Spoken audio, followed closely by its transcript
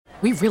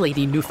we really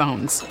need new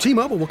phones.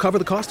 T-Mobile will cover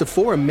the cost of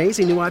 4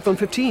 amazing new iPhone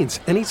 15s,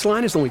 and each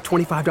line is only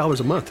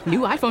 $25 a month. New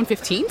iPhone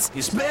 15s?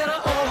 It's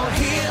better over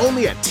here.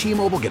 Only at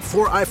T-Mobile, get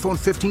 4 iPhone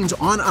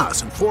 15s on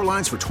us and 4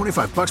 lines for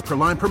 $25 per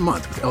line per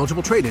month with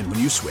eligible trade-in when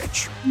you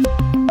switch.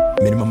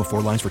 Minimum of 4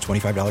 lines for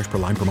 $25 per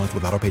line per month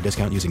with autopay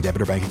discount using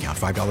debit or bank account.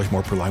 $5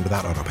 more per line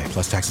without autopay,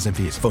 plus taxes and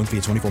fees. Phone fee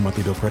at 24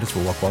 monthly bill credits for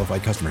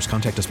well-qualified customers.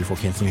 Contact us before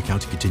canceling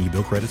account to continue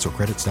bill credits or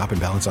credit stop and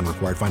balance on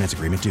required finance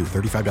agreement due.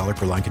 $35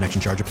 per line connection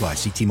charge applies.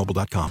 See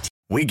T-Mobile.com.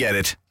 We get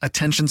it.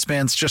 Attention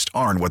spans just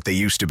aren't what they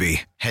used to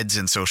be. Heads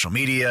in social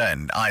media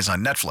and eyes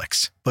on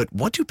Netflix. But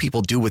what do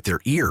people do with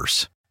their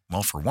ears?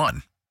 Well, for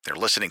one, they're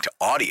listening to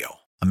audio.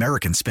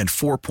 Americans spend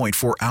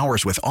 4.4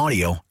 hours with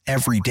audio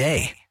every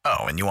day.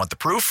 Oh, and you want the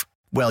proof?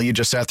 Well, you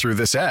just sat through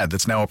this ad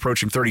that's now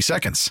approaching 30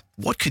 seconds.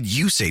 What could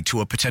you say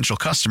to a potential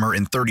customer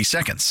in 30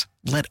 seconds?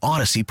 Let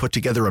Odyssey put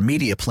together a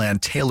media plan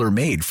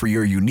tailor-made for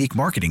your unique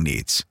marketing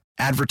needs.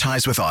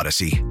 Advertise with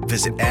Odyssey.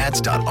 Visit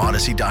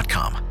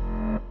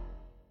ads.odyssey.com.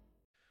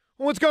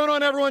 What's going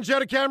on, everyone? Joe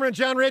DeCamera,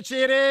 John Ritchie.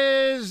 It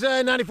is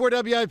 94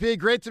 WIP.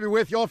 Great to be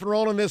with you off and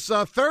rolling this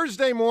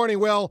Thursday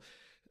morning. Well,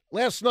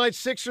 last night,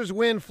 Sixers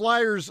win,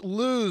 Flyers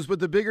lose, but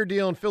the bigger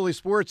deal in Philly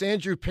sports,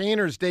 Andrew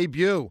Painter's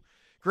debut.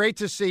 Great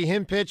to see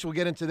him pitch. We'll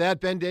get into that.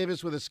 Ben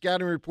Davis with a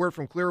scouting report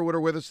from Clearwater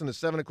with us in the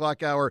 7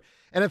 o'clock hour.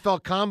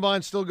 NFL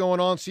Combine still going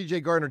on. C.J.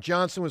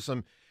 Gardner-Johnson with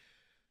some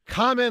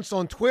comments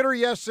on Twitter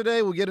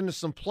yesterday. We'll get into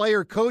some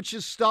player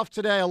coaches stuff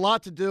today. A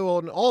lot to do,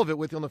 and all of it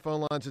with you on the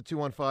phone lines at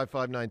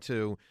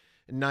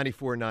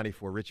 215-592-9494.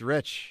 Richie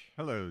Rich.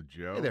 Hello,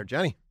 Joe. Hey there,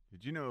 Johnny.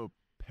 Did you know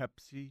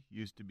Pepsi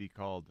used to be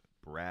called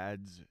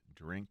Brad's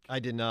Drink? I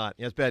did not.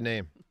 Yeah, it's a bad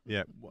name.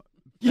 Yeah.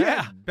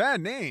 Yeah. Bad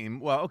name.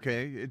 Well,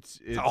 okay.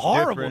 It's a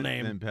horrible different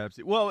name than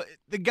Pepsi. Well,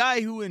 the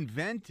guy who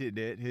invented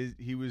it,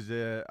 he was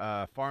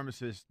a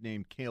pharmacist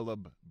named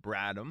Caleb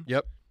Bradham.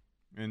 Yep.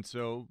 And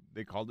so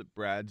they called it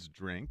Brad's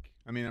Drink.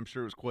 I mean, I'm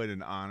sure it was quite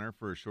an honor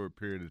for a short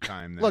period of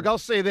time there. Look, I'll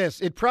say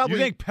this. It probably.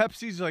 You think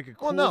Pepsi's like a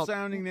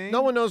cool-sounding name?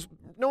 No one knows.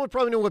 No one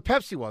probably knew what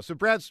Pepsi was. So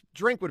Brad's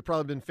Drink would have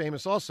probably been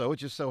famous also. It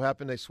just so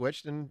happened they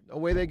switched, and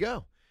away they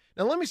go.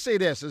 Now, let me say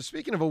this.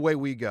 Speaking of away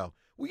we go,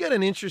 we got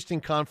an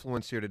interesting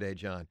confluence here today,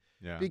 John.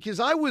 Yeah. Because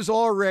I was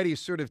already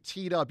sort of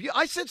teed up.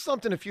 I said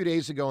something a few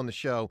days ago on the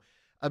show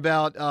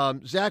about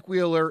Zach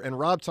Wheeler and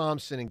Rob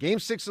Thompson in Game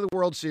 6 of the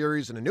World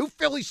Series and a new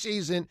Philly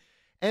season.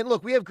 And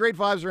look, we have great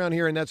vibes around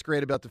here, and that's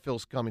great about the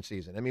Phil's coming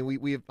season. I mean,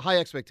 we have high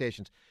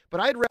expectations.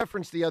 But I had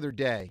referenced the other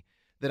day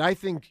that I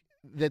think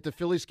that the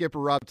Philly skipper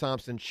Rob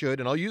Thompson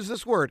should, and I'll use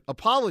this word,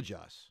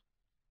 apologize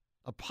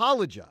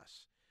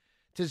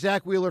to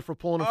Zach Wheeler for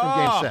pulling him from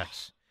Game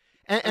 6.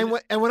 And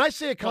when I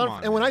say a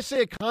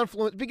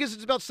confluence, because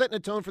it's about setting a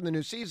tone for the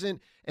new season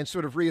and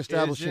sort of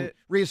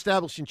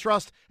reestablishing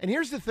trust. And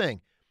here's the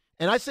thing,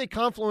 and I say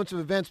confluence of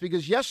events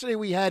because yesterday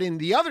we had in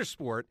the other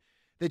sport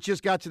that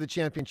just got to the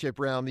championship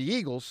round, the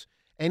Eagles,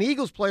 and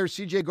Eagles player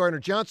C.J.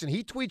 Gardner-Johnson,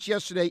 he tweets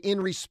yesterday in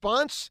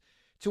response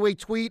to a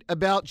tweet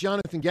about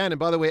Jonathan Gannon.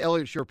 By the way,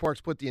 Elliott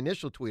Shore-Parks put the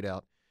initial tweet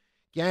out.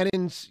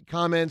 Gannon's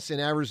comments in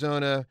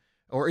Arizona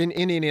or in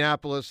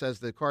Indianapolis as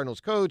the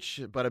Cardinals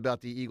coach, but about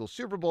the Eagles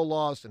Super Bowl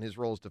loss and his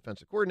role as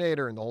defensive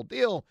coordinator and the whole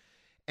deal.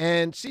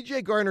 And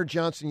C.J.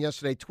 Gardner-Johnson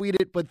yesterday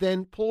tweeted, but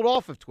then pulled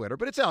off of Twitter.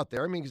 But it's out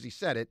there. I mean, because he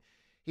said it.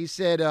 He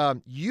said,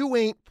 you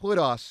ain't put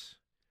us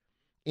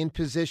in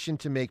position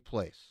to make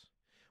plays.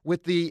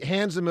 With the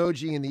hands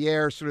emoji in the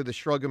air, sort of the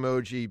shrug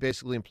emoji,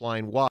 basically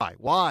implying why.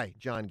 Why,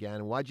 John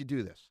Gannon? Why'd you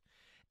do this?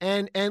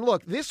 And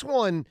look, this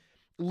one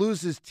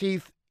loses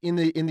teeth in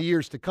the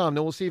years to come.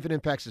 Then we'll see if it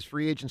impacts his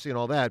free agency and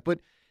all that. But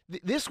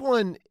this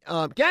one,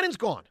 Gannon's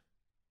gone.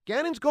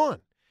 Gannon's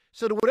gone.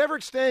 So to whatever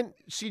extent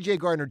C.J.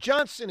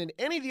 Gardner-Johnson and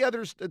any of the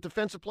other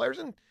defensive players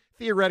and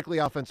theoretically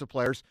offensive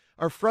players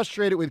are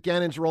frustrated with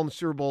Gannon's role in the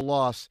Super Bowl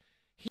loss,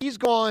 he's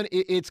gone.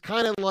 It's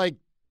kind of like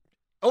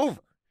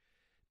over.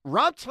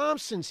 Rob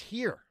Thompson's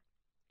here.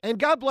 And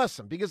God bless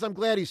him, because I'm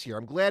glad he's here.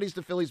 I'm glad he's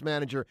the Phillies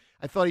manager.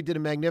 I thought he did a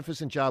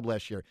magnificent job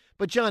last year.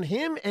 But, John,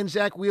 him and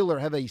Zach Wheeler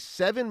have a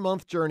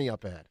 7-month journey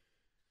up ahead.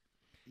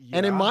 Yeah.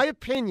 And in my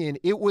opinion,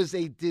 it was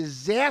a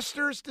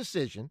disastrous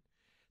decision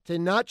to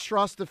not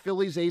trust the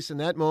Phillies ace in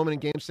that moment in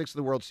Game 6 of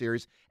the World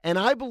Series. And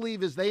I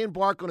believe as they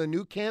embark on a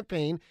new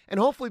campaign, and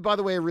hopefully, by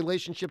the way, a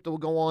relationship that will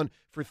go on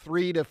for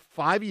 3 to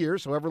 5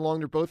 years, however long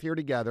they're both here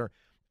together,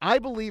 I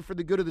believe for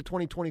the good of the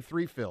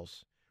 2023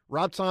 Phils,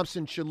 Rob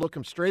Thompson should look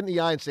him straight in the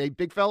eye and say,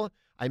 big fella,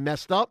 I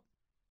messed up.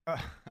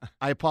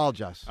 I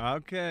apologize.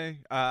 Okay.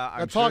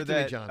 I'm talk sure to me,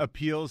 that John.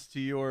 appeals to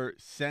your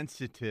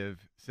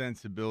sensitive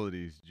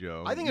sensibilities,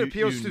 Joe. I think it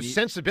appeals to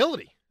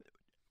sensibility.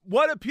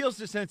 What appeals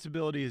to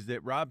sensibility is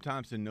that Rob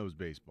Thompson knows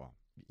baseball.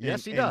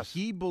 Yes, he does.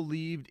 He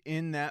believed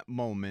in that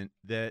moment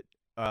that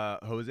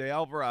Jose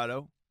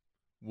Alvarado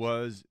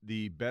was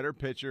the better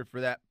pitcher for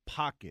that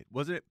pocket.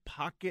 Wasn't it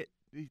pocket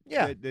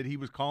that he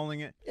was calling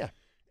it? Yeah.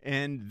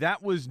 And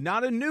that was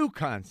not a new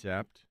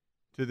concept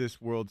to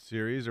this World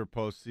Series or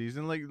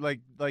postseason.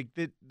 Like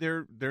that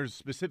there's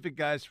specific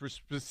guys for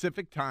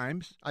specific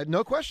times.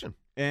 No question.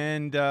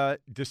 And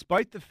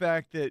despite the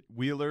fact that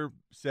Wheeler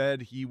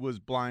said he was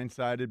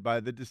blindsided by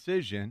the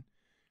decision,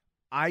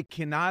 I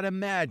cannot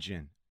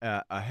imagine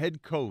a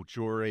head coach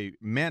or a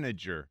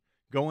manager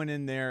going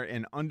in there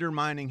and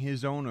undermining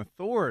his own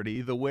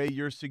authority the way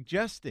you're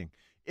suggesting.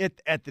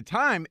 At the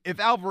time, if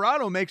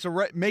Alvarado makes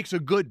a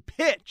good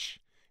pitch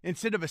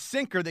instead of a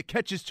sinker that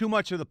catches too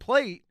much of the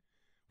plate,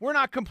 we're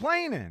not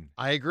complaining.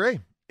 I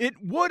agree. It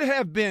would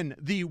have been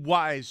the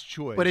wise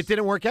choice. But it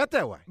didn't work out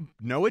that way.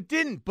 No, it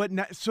didn't. But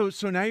so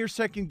now you're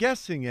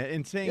second-guessing it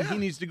and saying he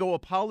needs to go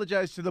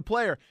apologize to the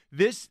player.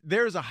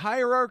 There's a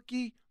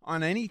hierarchy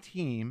on any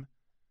team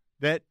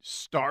that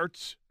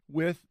starts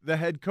with the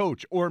head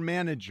coach or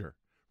manager.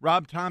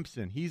 Rob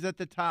Thompson, he's at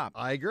the top.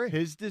 I agree.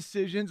 His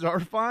decisions are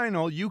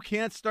final. You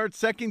can't start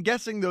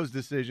second-guessing those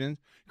decisions,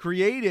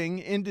 creating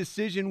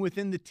indecision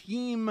within the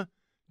team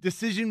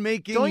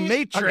decision-making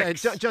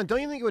matrix. Okay, John,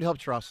 don't you think it would help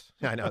trust?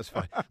 Yeah, I know, it's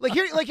fine.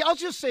 I'll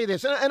just say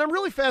this, and I'm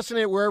really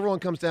fascinated where everyone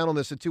comes down on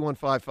this at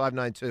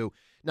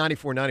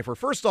 215-592-9494.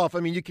 First off, I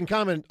mean, you can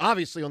comment,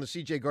 obviously, on the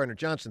C.J.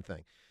 Gardner-Johnson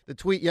thing. The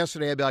tweet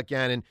yesterday about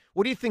Gannon.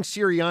 What do you think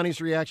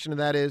Sirianni's reaction to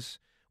that is?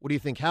 What do you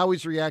think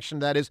Howie's reaction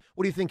to that is?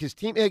 What do you think his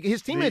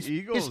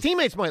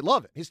teammates might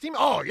love it?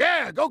 Oh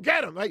yeah, go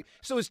get him! Right?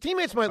 So his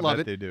teammates might love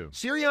it. They do.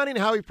 Sirianni and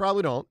Howie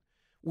probably don't.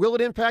 Will it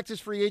impact his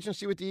free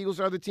agency with the Eagles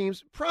or other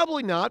teams?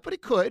 Probably not, but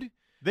it could.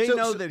 They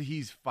know that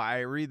he's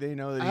fiery. They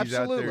know that he's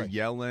out there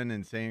yelling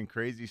and saying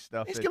crazy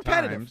stuff. He's at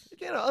competitive, times.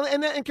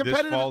 And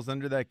competitive. This falls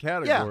under that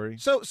category.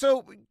 Yeah.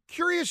 So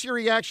curious your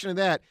reaction to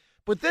that.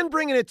 But then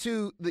bringing it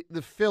to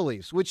the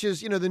Phillies, which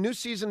is the new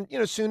season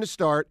soon to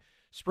start.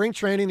 Spring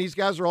training, these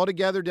guys are all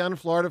together down in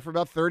Florida for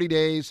about 30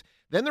 days.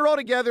 Then they're all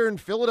together in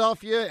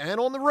Philadelphia and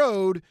on the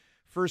road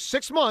for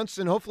 6 months,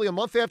 and hopefully a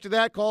month after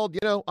that called,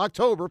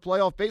 October,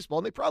 playoff baseball,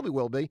 and they probably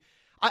will be.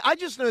 I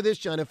just know this,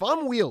 John. If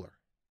I'm Wheeler,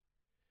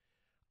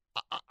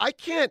 I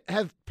can't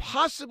have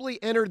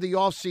possibly entered the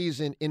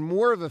offseason in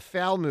more of a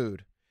foul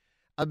mood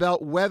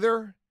about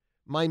whether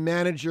my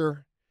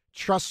manager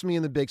trusts me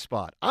in the big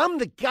spot. I'm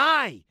the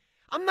guy.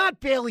 I'm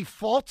not Bailey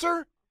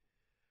Falter.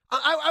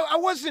 I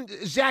wasn't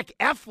Zach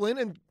Eflin,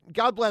 and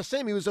God bless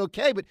him, he was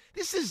okay, but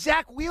this is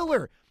Zach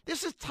Wheeler.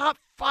 This is top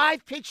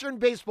 5 pitcher in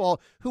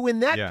baseball who in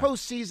that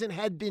postseason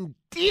had been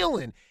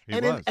dealing.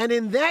 And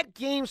in that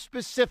game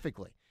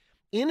specifically,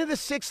 into the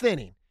 6th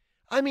inning,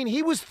 I mean,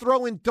 he was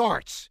throwing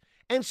darts.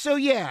 And so,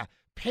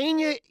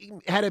 Pena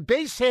had a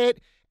base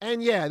hit,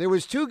 and there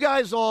was 2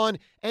 guys on,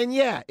 and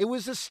it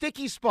was a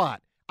sticky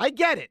spot. I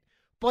get it.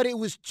 But it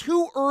was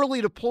too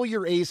early to pull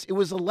your ace. It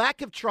was a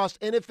lack of trust.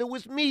 And if it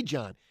was me,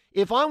 John,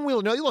 if I'm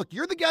Wheeler, now look,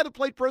 you're the guy that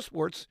played pro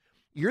sports.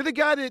 You're the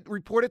guy that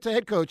reported to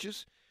head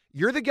coaches.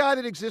 You're the guy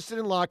that existed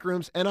in locker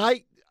rooms. And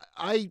I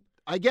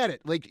get it.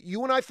 Like,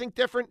 you and I think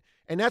different,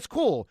 and that's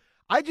cool.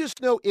 I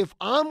just know if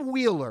I'm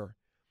Wheeler,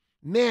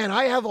 man,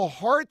 I have a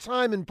hard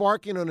time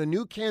embarking on a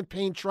new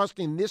campaign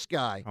trusting this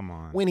guy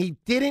when he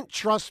didn't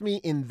trust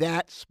me in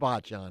that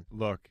spot, John.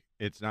 Look.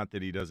 It's not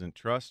that he doesn't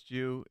trust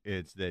you.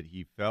 It's that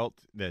he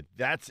felt that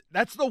that's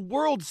the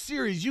World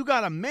Series. You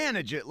got to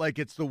manage it like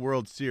it's the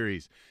World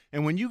Series.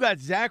 And when you got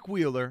Zach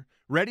Wheeler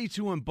ready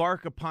to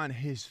embark upon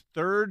his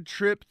 3rd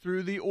trip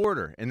through the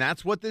order, and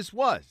that's what this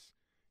was.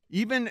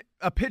 Even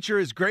a pitcher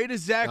as great as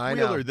Zach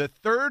Wheeler, the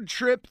 3rd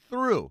trip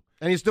through.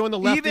 And he's doing the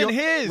lefty, even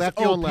his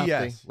lefty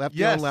OPS.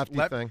 on lefty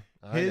thing.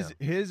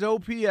 His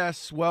OPS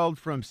swelled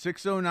from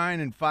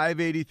 609 and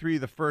 583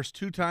 the first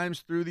 2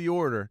 times through the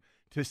order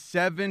to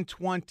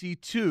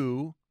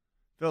 722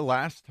 the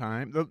last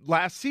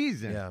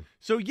season. Yeah.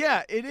 So,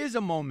 it is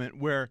a moment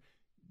where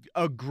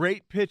a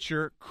great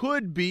pitcher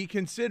could be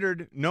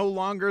considered no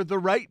longer the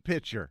right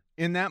pitcher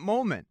in that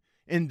moment.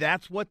 And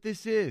that's what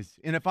this is.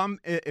 And if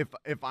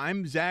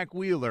I'm Zach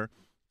Wheeler,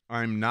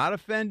 I'm not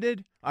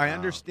offended. I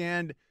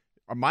understand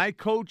my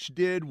coach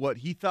did what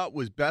he thought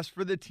was best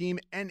for the team,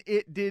 and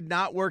it did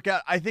not work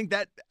out. I think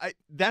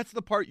that's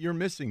the part you're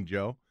missing,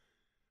 Joe.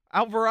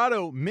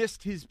 Alvarado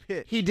missed his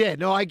pitch. He did.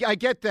 No, I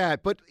get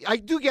that, but I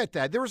do get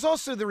that. There was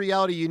also the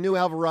reality you knew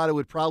Alvarado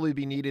would probably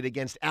be needed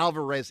against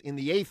Alvarez in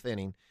the 8th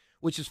inning,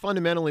 which is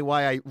fundamentally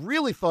why I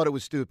really thought it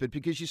was stupid,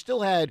 because you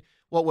still had,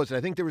 what was it?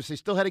 I think they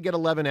still had to get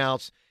 11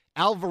 outs.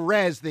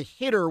 Alvarez, the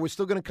hitter, was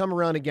still going to come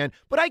around again.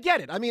 But I get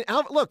it. I mean,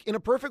 look, in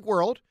a perfect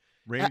world.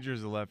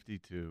 Rangers a lefty,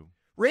 too.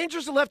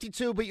 Rangers a lefty,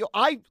 too. But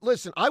I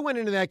went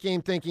into that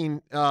game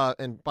thinking,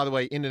 and by the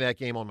way, into that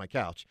game on my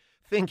couch,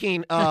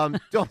 thinking,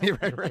 don't be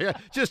right,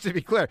 just to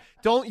be clear,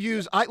 don't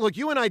use. Look,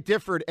 you and I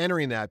differed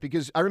entering that,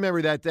 because I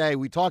remember that day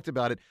we talked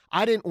about it.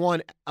 I didn't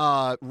want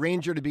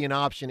Ranger to be an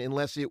option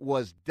unless it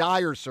was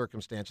dire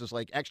circumstances,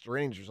 like extra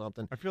innings or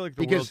something. I feel like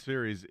the World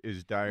Series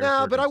is dire.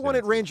 No, but I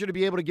wanted Ranger to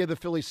be able to give the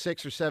Phillies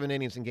 6 or 7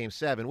 innings in Game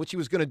 7, which he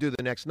was going to do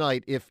the next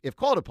night if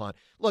called upon.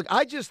 Look,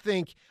 I just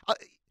think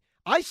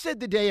I said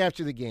the day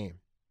after the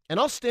game, and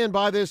I'll stand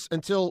by this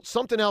until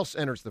something else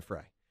enters the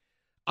fray.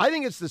 I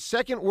think it's the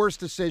 2nd worst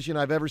decision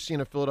I've ever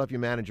seen a Philadelphia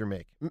manager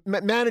make.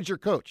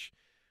 Coach.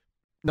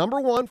 Number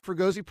 1,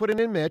 Fregosi putting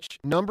in Mitch.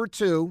 Number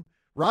 2,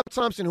 Rob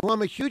Thompson, who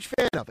I'm a huge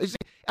fan of.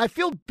 I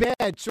feel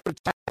bad sort of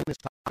tackling this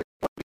topic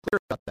clear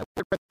about that.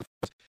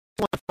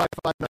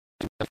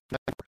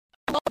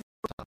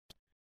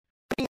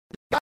 The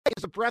guy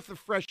is a breath of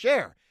fresh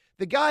air.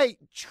 The guy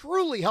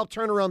truly helped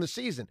turn around the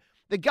season.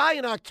 The guy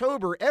in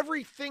October,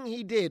 everything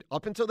he did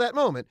up until that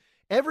moment,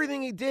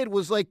 everything he did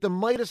was like the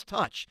Midas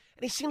touch.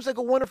 And he seems like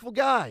a wonderful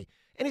guy.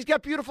 And he's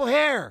got beautiful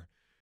hair.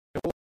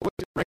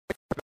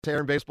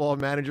 Hair in baseball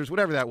managers,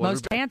 whatever that was.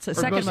 Most handsome,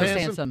 second most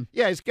handsome.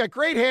 Yeah, he's got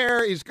great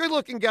hair. He's a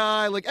good-looking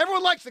guy. Like,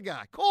 everyone likes the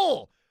guy.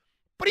 Cool.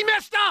 But he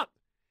messed up.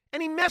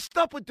 And he messed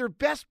up with their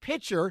best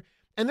pitcher,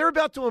 and they're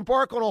about to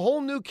embark on a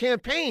whole new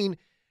campaign.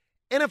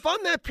 And if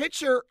I'm that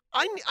pitcher,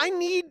 I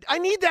need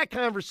that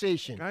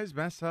conversation. Guys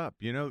mess up.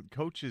 You know,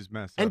 coaches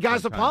mess and up.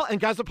 Guys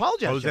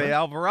apologize. Jose John.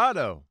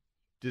 Alvarado.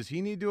 Does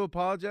he need to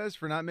apologize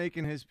for not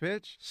making his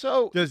pitch?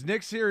 So does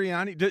Nick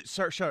Sirianni?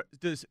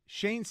 Does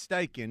Shane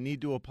Steichen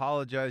need to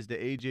apologize to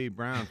A.J.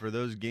 Brown for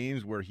those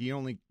games where he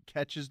only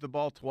catches the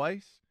ball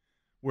twice,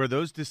 where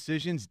those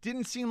decisions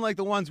didn't seem like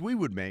the ones we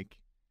would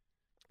make?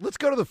 Let's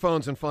go to the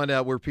phones and find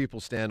out where people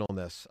stand on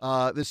this.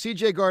 The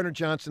C.J.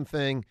 Gardner-Johnson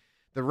thing,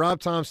 the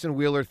Rob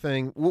Thompson-Wheeler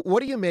thing. What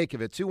do you make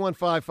of it?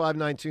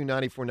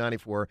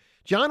 215-592-9494.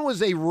 John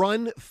was a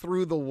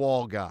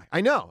run-through-the-wall guy. I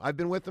know. I've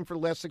been with him for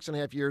the last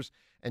 6.5 years.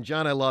 And,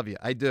 John, I love you.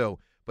 I do.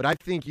 But I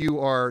think you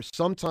are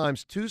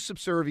sometimes too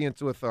subservient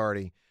to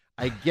authority.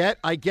 I get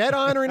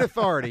honor and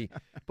authority,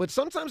 but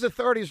sometimes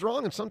authority is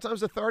wrong, and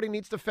sometimes authority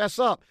needs to fess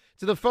up.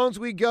 To the phones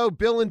we go.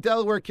 Bill in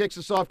Delaware kicks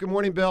us off. Good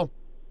morning, Bill.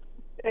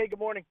 Hey, good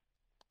morning.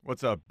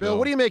 What's up, Bill?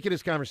 What do you make of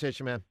this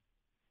conversation, man?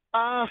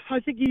 I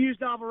think you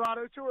used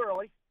Alvarado too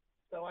early,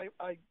 so I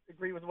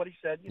agree with what he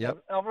said. You know,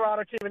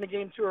 Alvarado came in the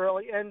game too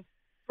early. And,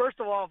 first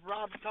of all, if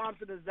Rob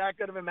Thompson is that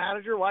good of a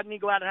manager, why didn't he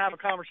go out and have a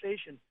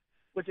conversation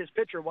with his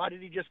pitcher? Why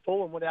did he just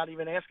pull him without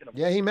even asking him?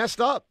 Yeah, he messed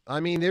up. I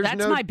mean,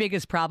 that's my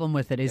biggest problem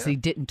with it is he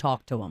didn't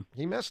talk to him.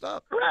 He messed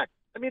up. Correct.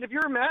 I mean, if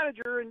you're a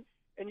manager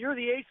and you're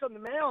the ace on the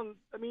mound,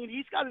 I mean,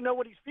 he's got to know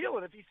what he's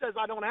feeling. If he says,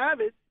 I don't have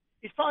it,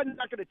 he's probably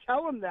not going to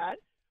tell him that,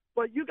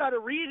 but you got to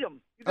read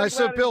him.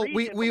 So, Bill,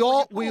 we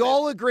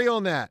all agree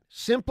on that.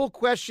 Simple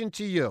question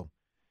to you.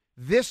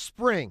 This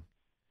spring,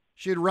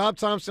 should Rob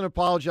Thompson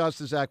apologize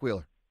to Zach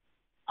Wheeler?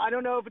 I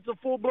don't know if it's a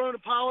full-blown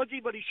apology,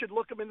 but he should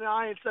look him in the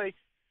eye and say,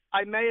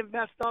 I may have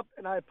messed up,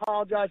 and I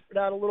apologize for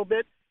that a little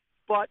bit,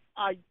 but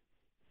I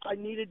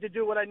needed to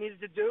do what I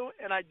needed to do,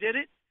 and I did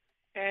it.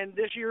 And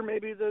this year,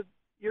 maybe if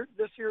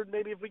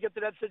we get to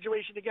that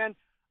situation again,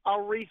 I'll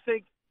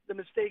rethink the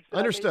mistakes that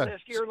I made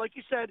last year. Like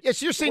you said,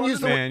 yes, you're saying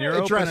you're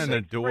opening a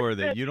door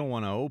that you don't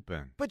want to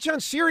open. But John,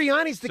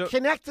 Sirianni's the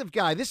connective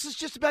guy. This is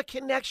just about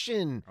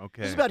connection.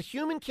 Okay, this is about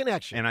human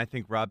connection. And I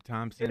think Rob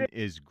Thompson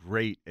is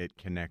great at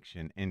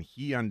connection, and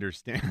he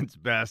understands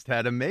best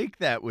how to make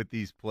that with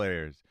these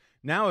players.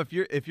 Now, if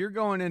you're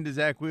going into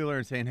Zach Wheeler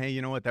and saying, hey,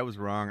 you know what, that was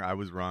wrong, I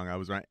was wrong.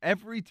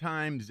 Every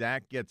time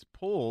Zach gets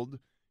pulled,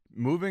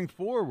 moving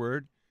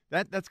forward,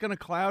 that's going to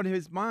cloud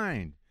his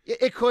mind.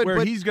 It could,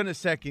 where he's going to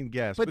second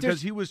guess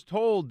because he was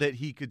told that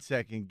he could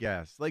second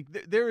guess. Like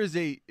there is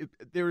a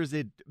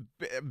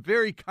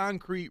very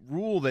concrete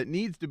rule that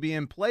needs to be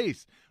in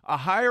place, a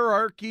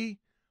hierarchy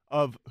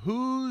of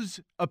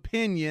whose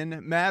opinion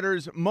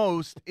matters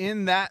most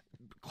in that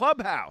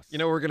clubhouse. You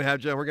know, we're going to have,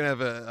 John,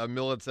 a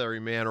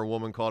military man or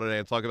woman call today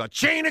and talk about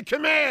chain of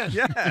command.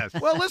 Yes.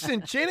 Well,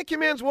 listen, chain of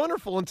command's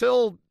wonderful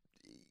until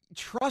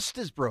trust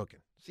is broken.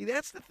 See,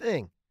 that's the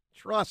thing.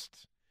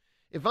 Trust.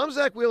 If I'm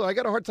Zach Wheeler, I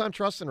got a hard time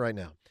trusting right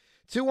now.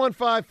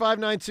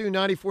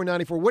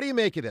 215-592-9494. What do you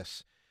make of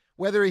this?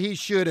 Whether he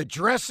should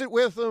address it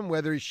with him,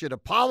 whether he should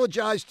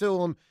apologize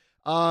to him.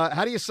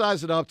 How do you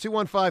size it up?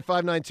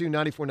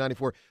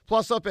 215-592-9494.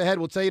 Plus, up ahead,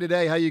 we'll tell you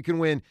today how you can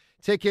win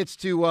tickets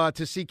to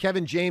see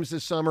Kevin James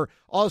this summer.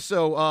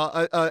 Also,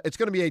 it's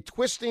going to be a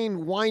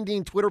twisting,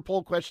 winding Twitter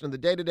poll question of the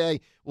day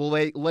today. We'll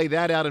lay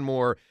that out and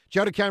more.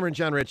 Joe DeCamera and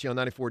John Ritchie on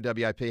 94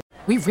 WIP.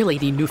 We really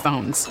need new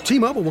phones.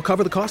 T-Mobile will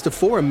cover the cost of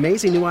 4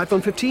 amazing new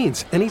iPhone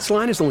 15s, and each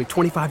line is only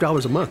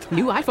 $25 a month.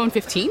 New iPhone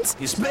 15s?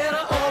 It's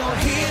better over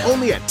here.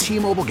 Only at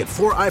T-Mobile, get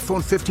 4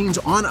 iPhone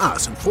 15s on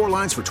us and 4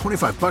 lines for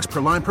 $25 per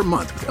line per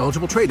month with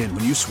eligible trade-in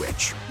when you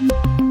switch.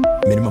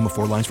 Minimum of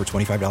 4 lines for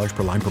 $25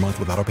 per line per month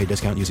with autopay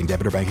discount using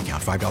debit or bank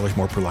account. $5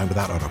 more per line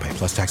without autopay,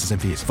 plus taxes and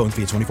fees. Phone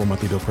fee at 24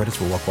 monthly bill credits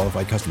for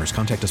well-qualified customers.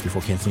 Contact us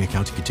before canceling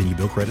account to continue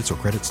bill credits or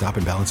credit stop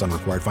and balance on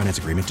required finance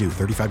agreement due.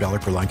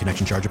 $35 per line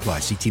connection charge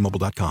applies. See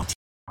T-Mobile.com.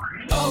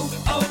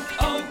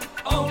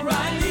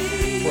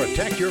 O'Reilly.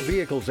 Protect your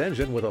vehicle's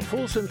engine with a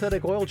full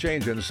synthetic oil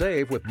change and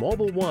save with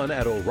Mobil 1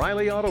 at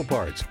O'Reilly Auto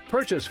Parts.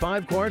 Purchase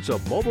 5 quarts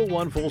of Mobil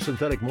 1 full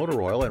synthetic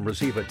motor oil and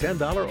receive a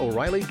 $10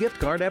 O'Reilly gift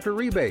card after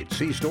rebate.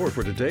 See store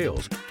for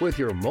details. With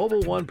your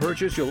Mobil 1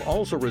 purchase, you'll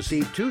also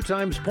receive 2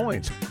 times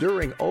points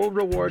during O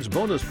Rewards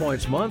Bonus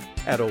Points Month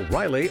at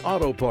O'Reilly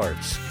Auto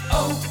Parts.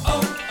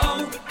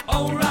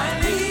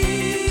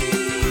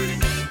 O'Reilly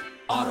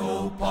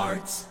Auto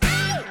Parts.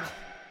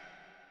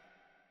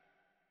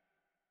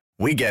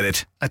 We get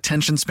it.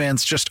 Attention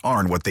spans just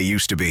aren't what they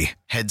used to be.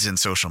 Heads in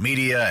social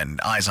media and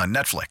eyes on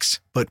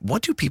Netflix. But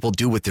what do people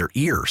do with their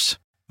ears?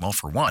 Well,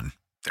 for one,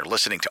 they're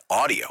listening to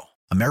audio.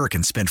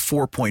 Americans spend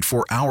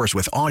 4.4 hours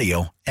with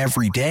audio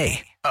every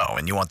day. Oh,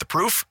 and you want the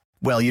proof?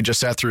 Well, you just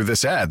sat through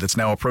this ad that's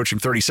now approaching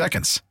 30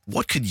 seconds.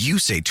 What could you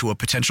say to a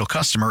potential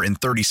customer in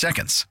 30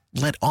 seconds?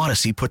 Let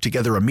Odyssey put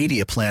together a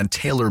media plan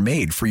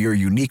tailor-made for your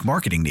unique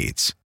marketing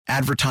needs.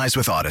 Advertise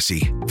with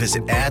Odyssey.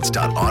 Visit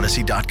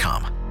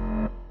ads.odyssey.com.